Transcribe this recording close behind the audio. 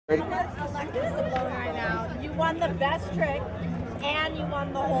Alexis Sablone right now. You won the best trick, and you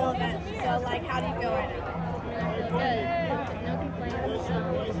won the whole event. So, like, how do you feel right now? Good. No complaints. So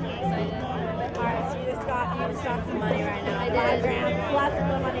excited. Alright, so you just got some money right now. I did. $5 grand. Lots of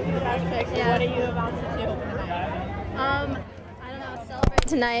the money for the best trick. So Yeah. what are you about to do? I don't know. Celebrate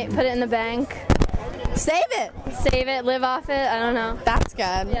tonight. Put it in the bank. Save it. Save it. Live off it. I don't know. That's good.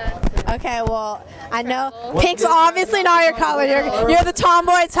 Yeah. Okay, well, I know pink's obviously not your color. You're the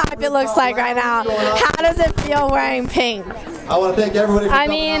tomboy type. It looks like right now. How does it feel wearing pink? I want to thank everybody for coming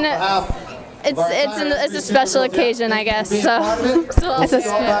mean, on behalf. It's a special occasion, I guess. So It's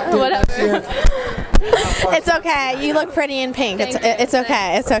whatever. It's okay. You look pretty in pink. It's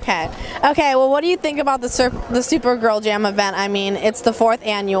okay. It's okay. Okay. Well, what do you think about the SuperGirl Jam event? I mean, it's the 4th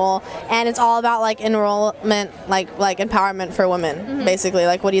annual, and it's all about like enrollment, like empowerment for women, basically.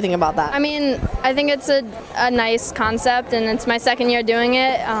 Like, what do you think about that? I mean, I think it's a nice concept, and it's my 2nd year doing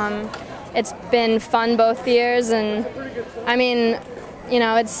it. It's been fun both years, and I mean, you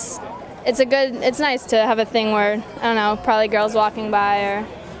know, it's nice to have a thing where, I don't know, probably girls walking by, or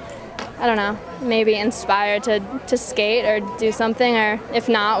I don't know, maybe inspired to skate or do something, or if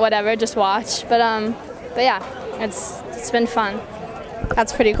not, whatever, just watch. But yeah, it's been fun.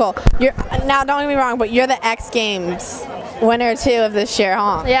 That's pretty cool. Now, don't get me wrong, but you're the X Games winner too of this year,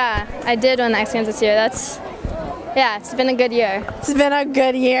 huh? Yeah, I did win the X Games this year. Yeah, it's been a good year. It's been a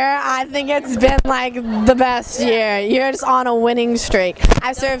good year. I think it's been like the best year. You're just on a winning streak.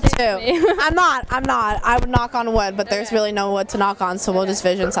 I served too. I'm not. I would knock on wood, but there's really no wood to knock on, so we'll just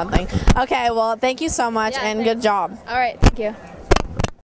vision something. Okay, well, thank you so much, and good job. All right, thank you.